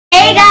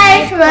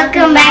Hey guys,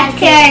 welcome back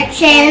to our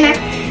channel.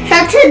 So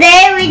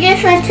today we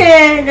just went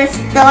to the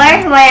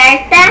store,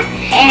 Vallarta,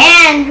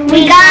 and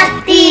we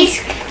got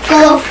these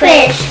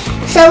goldfish.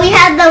 So we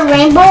have the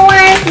rainbow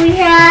ones, we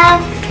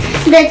have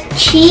the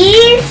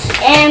cheese,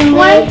 and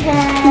we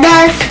have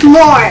the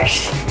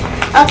s'mores.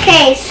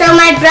 Okay, so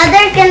my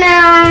brother's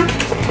gonna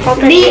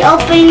be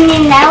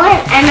opening that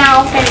one, and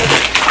I'll open it.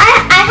 I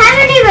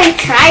haven't even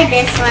tried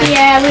this one.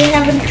 Yeah, we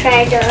haven't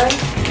tried those.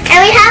 And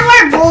we have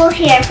our bowl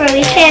here for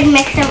we can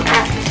mix them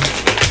up.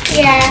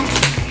 Yeah.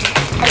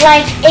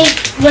 Like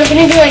we're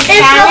gonna do a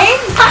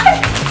challenge.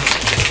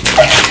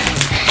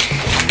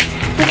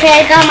 Okay,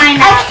 I got mine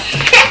out.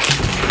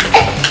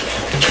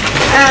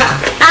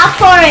 I'll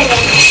pour it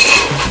in.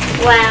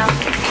 Wow.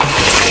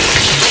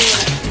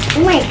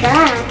 Oh my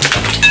god.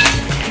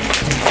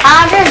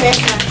 I'll do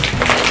this one.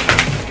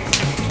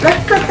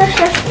 Let's put the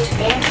Smoothies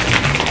there.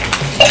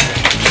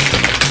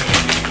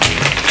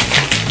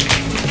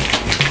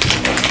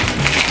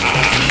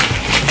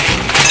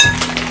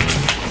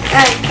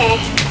 Okay.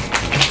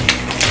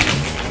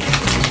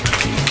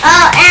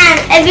 Oh, and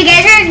if you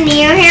guys are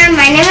new here,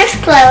 my name is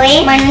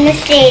Khloe. My name is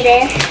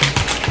Jaden.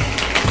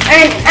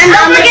 And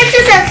don't forget to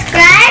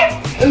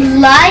subscribe,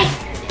 like,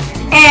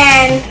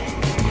 and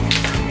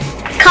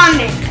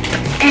comment.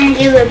 And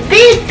give a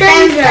big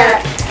thumbs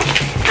up.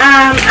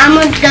 I'm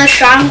the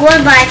strong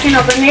one, but I can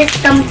open this.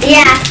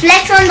 Yeah,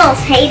 flex on those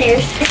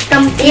haters.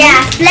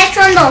 Yeah, flex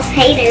on those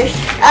haters.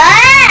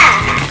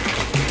 Ah!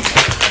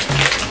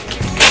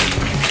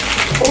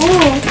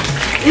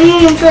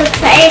 Ooh, so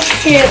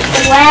excited.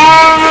 Wow.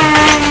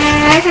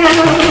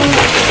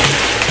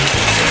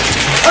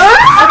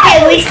 Oh. Okay,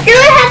 we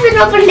still haven't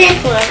opened this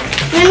one.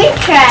 Let me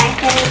try.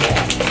 Let me do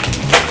it.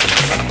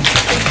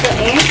 Let's go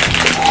in.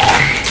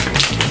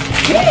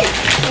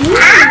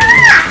 Ah!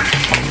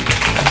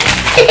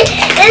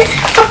 It's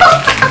so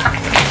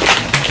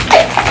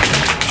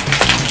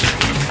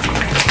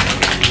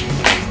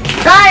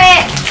got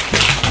it.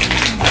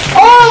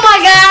 Oh my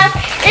god.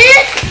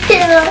 It's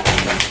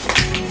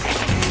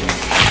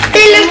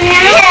they look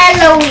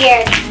hella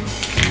weird.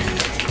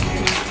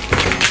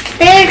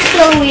 They look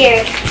so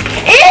weird.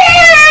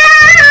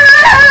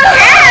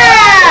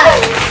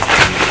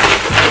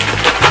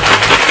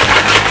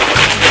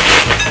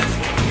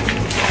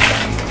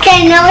 Okay,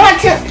 now we have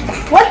to.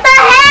 What the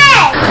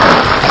heck?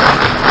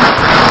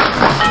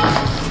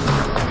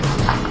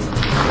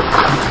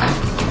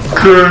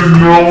 Okay,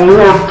 now we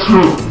have to.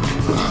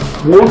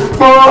 What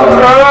the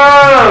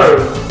heck?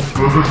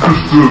 Das ist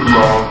bestimmt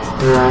lang.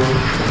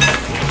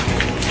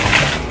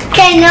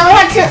 Okay, now we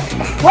have to.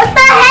 What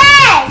the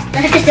heck?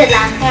 That's just a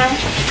last one.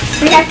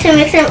 We have to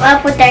mix them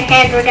up with our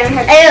hands. We're gonna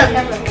have to.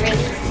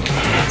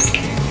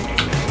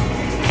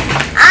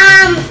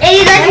 If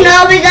you guys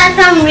know, we got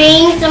some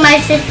rings to my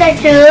sister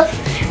too,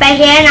 right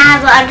here, and I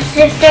have another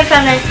sister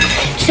from the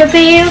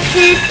superhero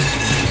kids.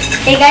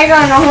 You guys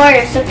don't know who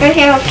the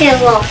superhero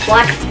kids will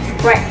watch,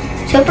 right?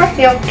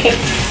 Superhero kids,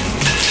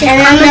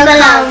 and then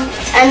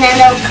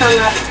they'll come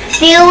up.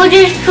 The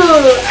oldest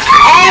cool.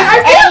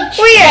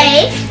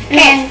 Weird.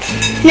 And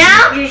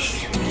now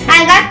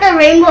I got the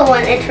rainbow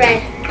one. It's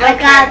red. I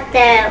got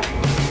the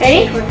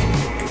ready.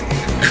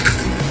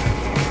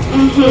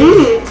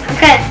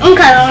 Okay. I'm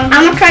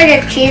gonna try the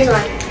cheese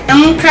one.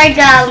 I'm gonna try the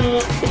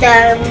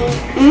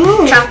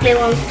chocolate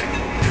one.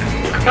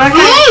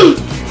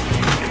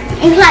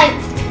 It's like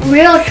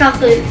real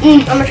chocolate.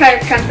 I'm gonna try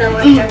the chocolate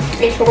one first.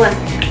 This one.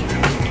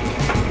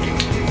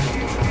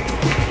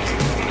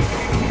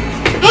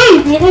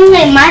 You can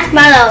like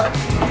marshmallow.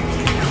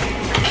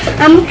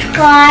 I'm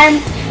trying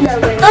the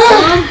red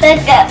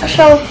one.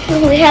 So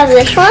we have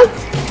this one,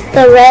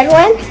 the red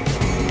one,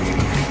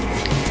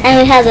 and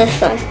we have this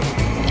one,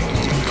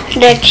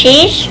 the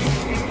cheese.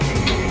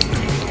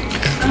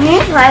 I'm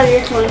gonna try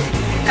this one.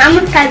 I'm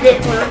gonna try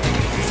this one.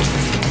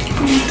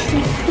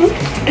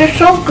 They're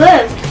so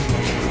good.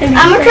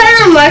 I'm gonna try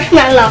the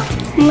marshmallow.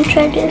 I'm gonna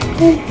try this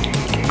one.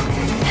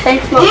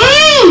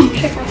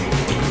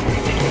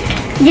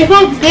 This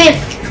one's good.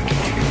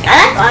 I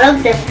like all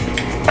of them.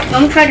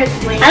 I'm trying to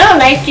win. I don't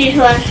like these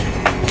ones.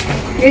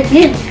 They're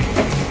good.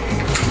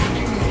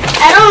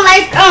 I don't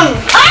like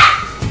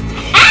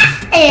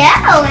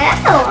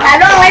I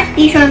don't like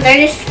these ones.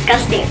 They're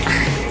disgusting.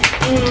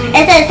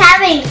 It says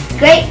have a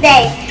great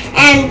day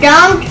and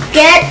don't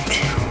get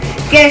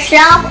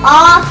yourself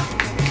all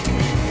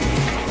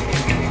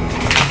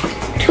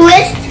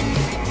twist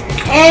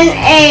in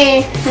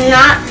a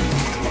knot.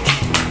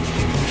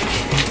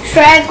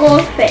 Try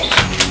goldfish.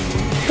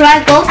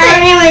 Try goldfish. I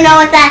don't even know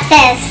what that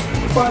says.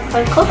 Look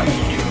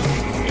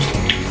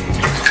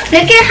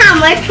at how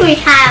much we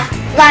have.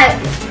 Like,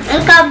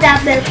 look up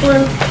that big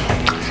one.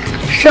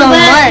 So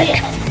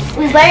much.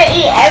 We better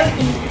eat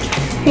everything.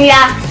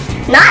 Yeah.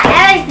 Not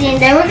everything,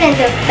 then we're gonna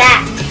get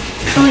fat.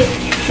 So we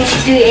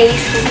should do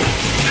ASMR.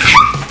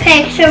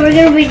 Okay, so we're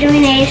gonna be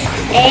doing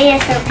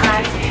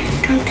ASMR.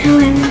 Don't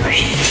tell anyone.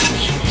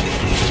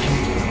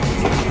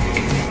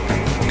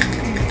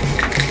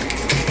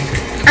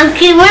 I'm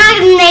kidding, we're not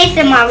doing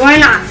ASMR, we're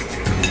not.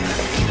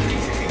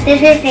 This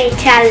is a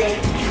challenge.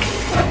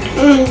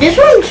 This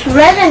one's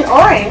red and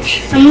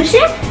orange. Let me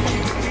see.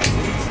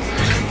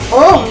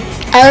 Oh,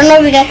 I don't know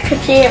if you guys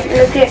could see it.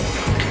 Look at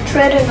it's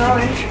red and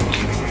orange.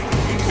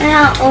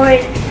 Yeah,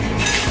 orange.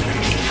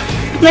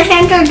 My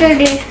hands are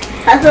dirty.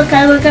 That's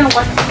okay, we're gonna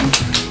wash them.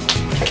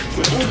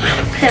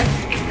 Okay.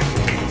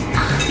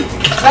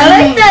 I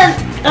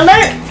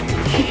like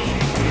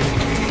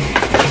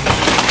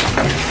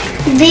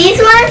these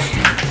ones,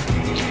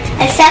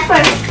 except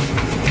for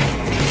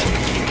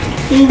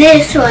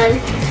this one.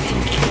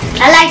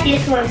 I like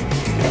this one.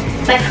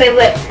 My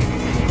favorite.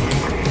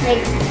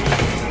 Like,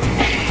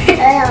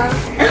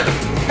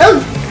 oh,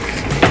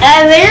 I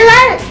really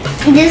like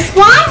this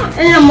one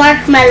and the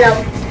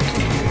marshmallow.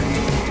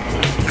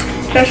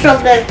 They're so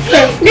good.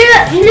 Look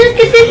at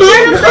this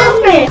marshmallow.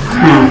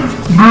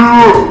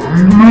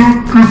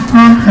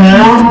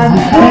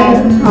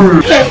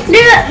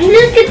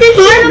 Look at this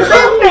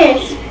marshmallow.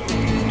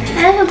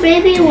 That's a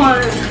baby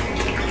one.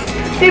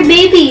 They're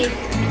babies.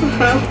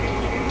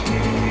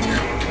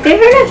 These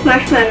are like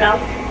marshmallow.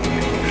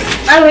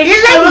 I really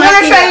like marshmallow. I'm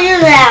going to show you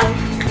them.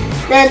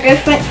 The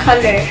different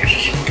colors.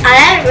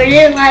 I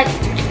really like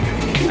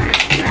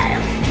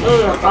marshmallow.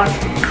 Oh my god.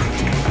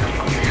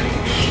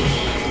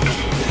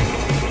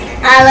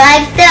 I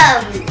like them.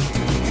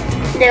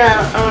 The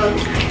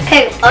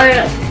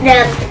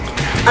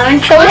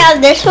orange. So we have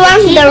this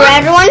one, the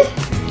red one.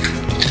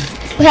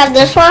 We have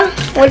this one,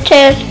 which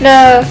is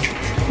the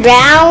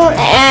brown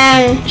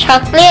and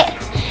chocolate.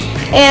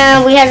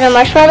 And we have the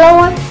marshmallow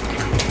one.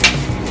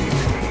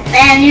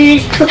 And we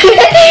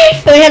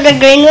have the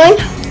green one.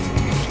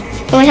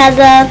 And we have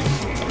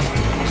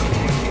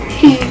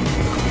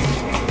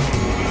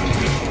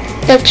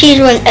the cheese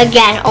one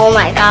again. Oh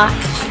my god.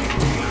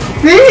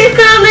 This is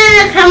coming in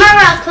the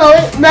camera,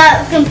 Khloe, the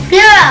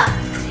computer.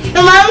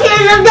 The mom here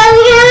is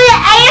doing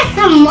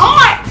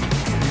ASMR.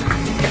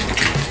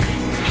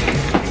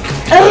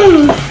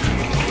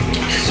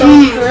 So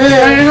good.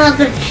 I don't have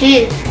the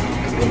cheese.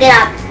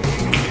 Yeah.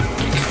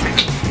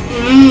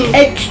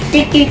 It's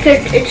sticky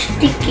because it's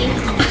sticky.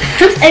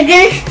 It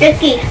is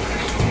sticky.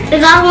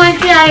 Because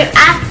once you have your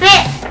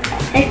outfit,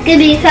 it's going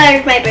to be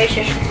because my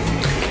braces.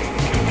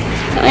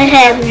 I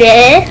have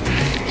this,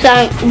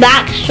 some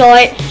black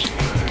shorts,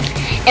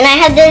 and I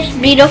have this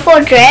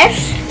beautiful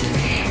dress.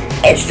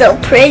 It's so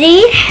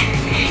pretty.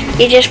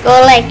 You just go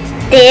like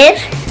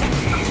this,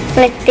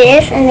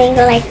 and then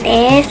go like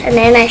this, and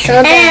then I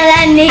show the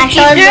and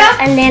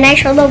then I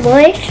show the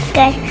boys.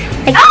 Okay,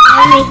 like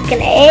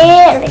making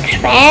it looks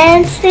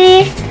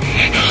fancy.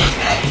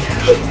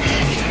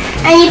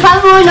 And you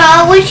probably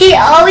know when she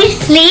always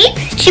sleeps,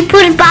 she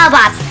puts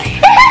babas.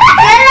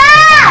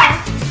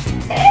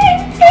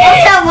 Don't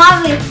tell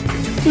mommy.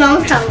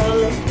 Don't tell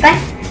mommy. Bye.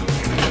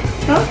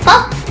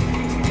 Oh.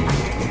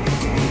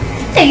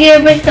 Take your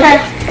break the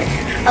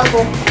I'll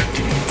go.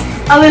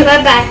 I'll be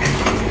right back.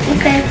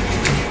 Okay.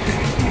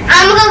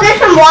 I'm gonna go get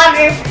some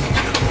water.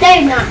 There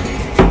you go.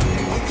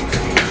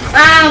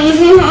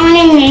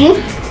 Only me.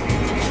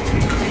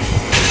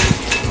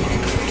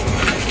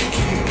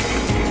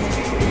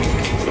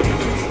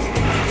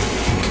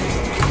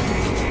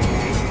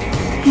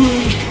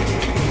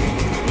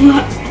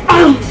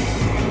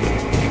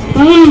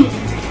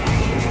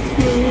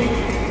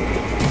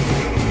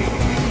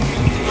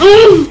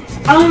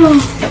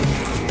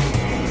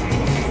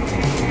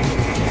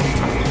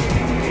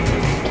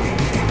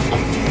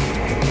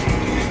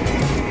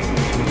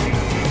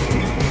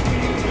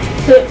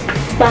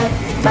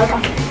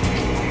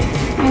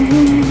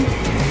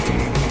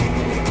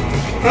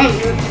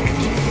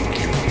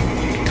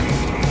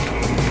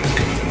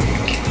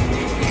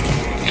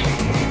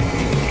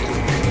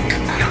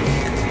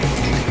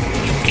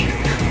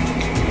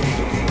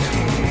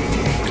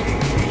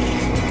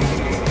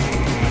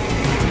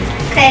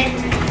 Okay,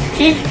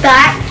 she's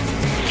back.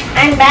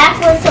 I'm back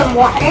with some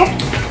water.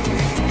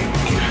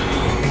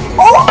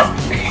 Oh!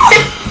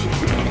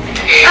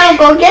 I'll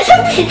go get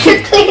something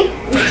to clean.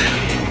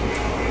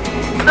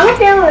 I'm gonna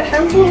deal with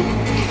something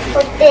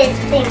with this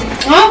thing.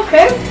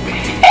 Okay.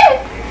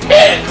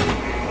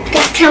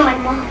 Just tell my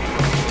mom.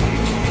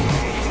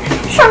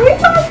 Sorry,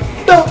 Mom.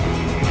 Don't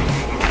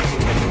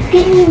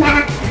get me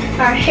mad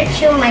or I'll hit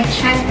you with my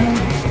channel.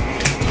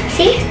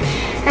 See?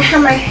 I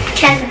have my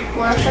channel.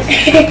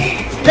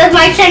 That's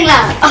my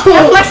channel. Oh,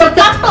 that's my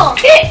zapato.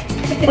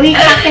 What are you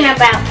talking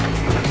about?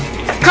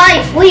 Khloe,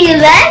 will you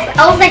let? I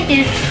was like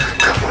this.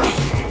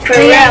 For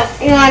real.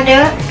 You wanna do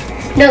it?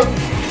 No.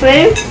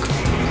 Ready?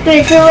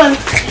 3, 2, 1.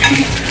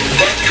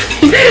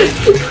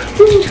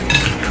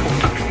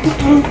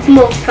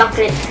 More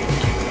chocolate.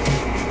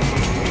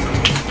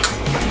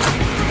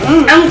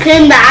 I'm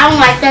kidding, but I don't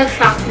like that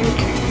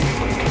chocolate.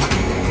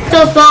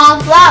 So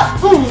balls up.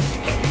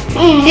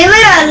 Give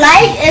it a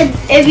like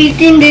if you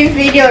think this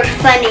video is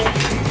funny.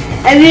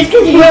 If you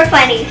think we're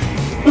funny.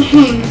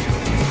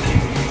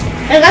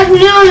 Because we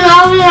don't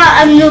know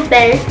I'm new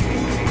bed.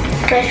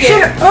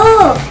 Shut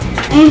up.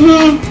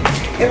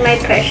 It's my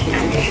purse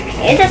now.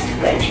 It's a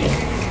spreadsheet.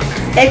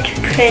 It's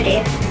pretty.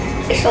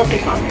 It's so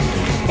big on it.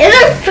 It's a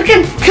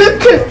freaking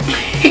tutu.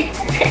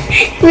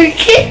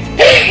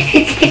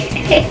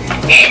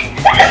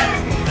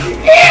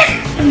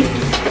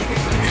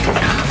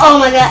 Oh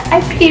my god, I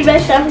peed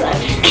myself.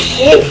 I'm just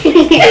kidding.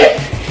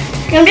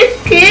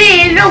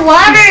 It's the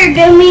water,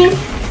 dummy.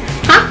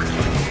 Huh?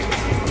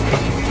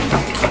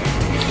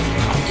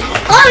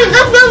 Oh,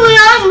 that's what we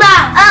on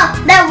about. Oh,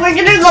 that we're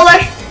gonna go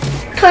watch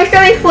Toy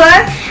Story 4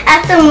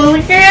 at the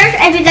movie theaters.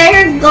 If you guys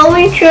are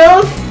going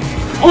to,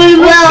 we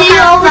will see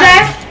you over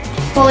there.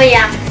 Oh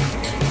yeah.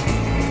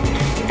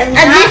 A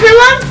different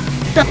one?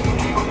 So,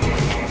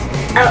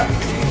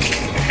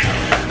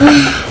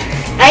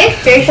 are you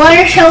serious?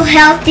 Water is so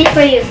healthy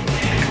for you.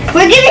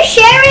 We're gonna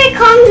share it,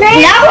 come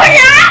there. No, we're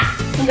not.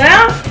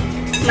 Girl,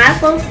 my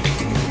fault.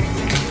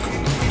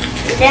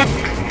 Yeah.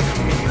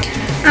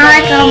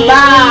 I come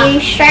baby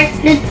shark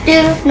do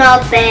no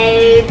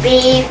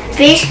baby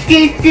fish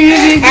do.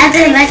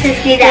 After my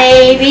sister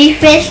baby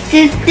fish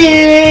do.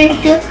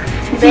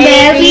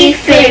 Baby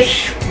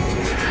fish.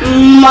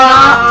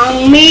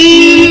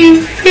 Mommy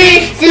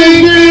fish do.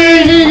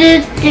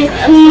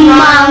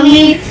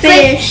 Mommy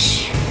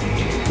fish.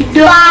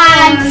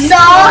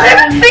 Dinosaur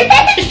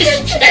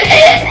fish.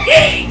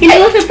 You know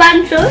what's a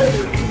dinosaur?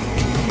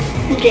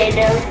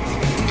 Jada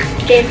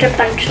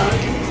Panchon.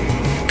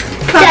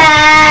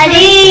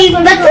 Daddy,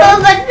 but I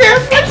love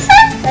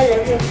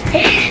you.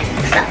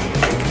 Stop.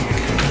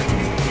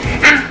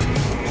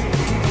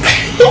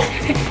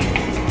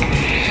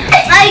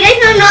 You guys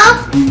don't know?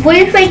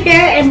 Boy's right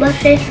there and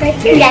Bus is right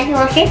here. Yeah, you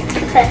want to see?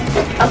 Okay.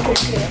 I'll go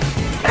to you.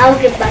 I'll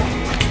get back.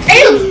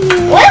 Ew!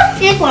 What's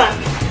this one?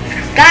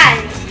 Guys,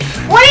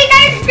 what are you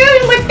guys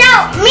doing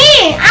without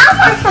me? I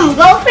want some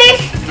goldfish.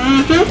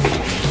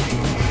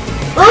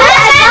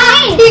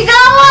 You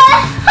got one?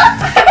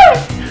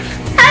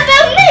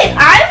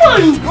 I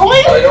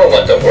know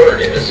what the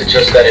word is, it's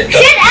just that it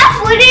doesn't. Shut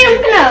up, Woody,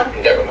 I'm gonna.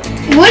 Never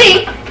mind.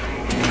 Woody?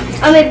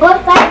 I mean,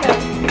 both sides.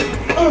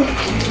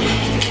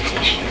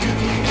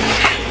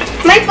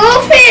 My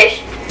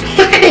goldfish!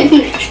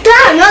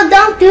 Stop, no,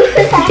 don't do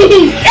that.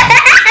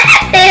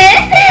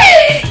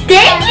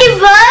 Thank you,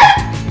 bud.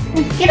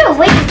 Get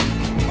away.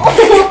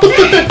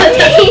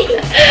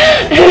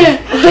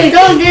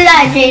 Don't do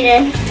that,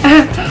 Jaden. I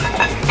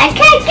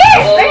can't get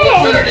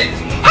it.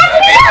 Help me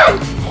out.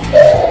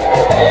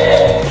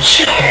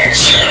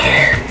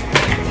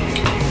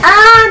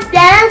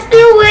 Thank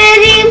you,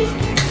 Woody.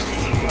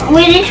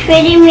 Woody's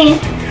feeding me.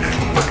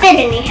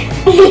 Feeding me.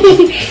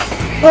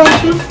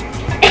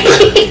 I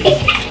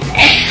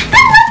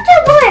love the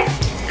boy.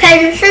 Okay,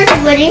 this is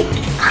Woody.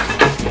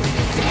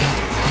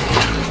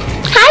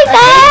 Hi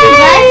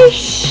guys.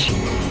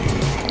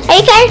 Are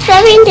you guys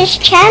loving this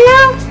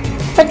channel?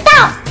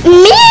 Without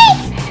me?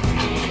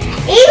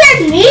 Even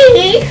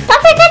me?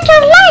 Don't forget to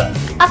like.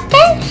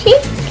 Okay? See?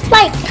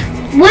 Like.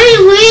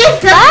 Woody,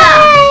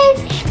 bye.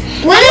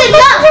 Woody,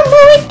 the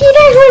movie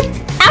theater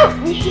without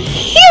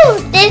you,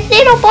 this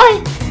little boy.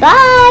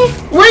 Bye.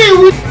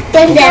 Woody,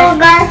 thank you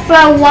guys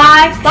for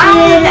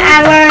watching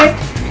our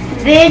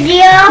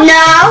video.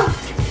 No.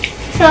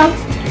 So,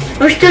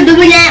 we're still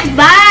doing it.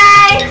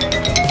 Bye.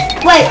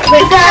 Wait,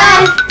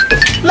 guys.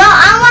 No,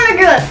 I want to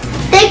do it.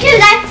 Thank you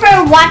guys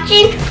for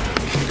watching.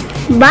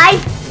 Bye.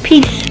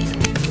 Peace.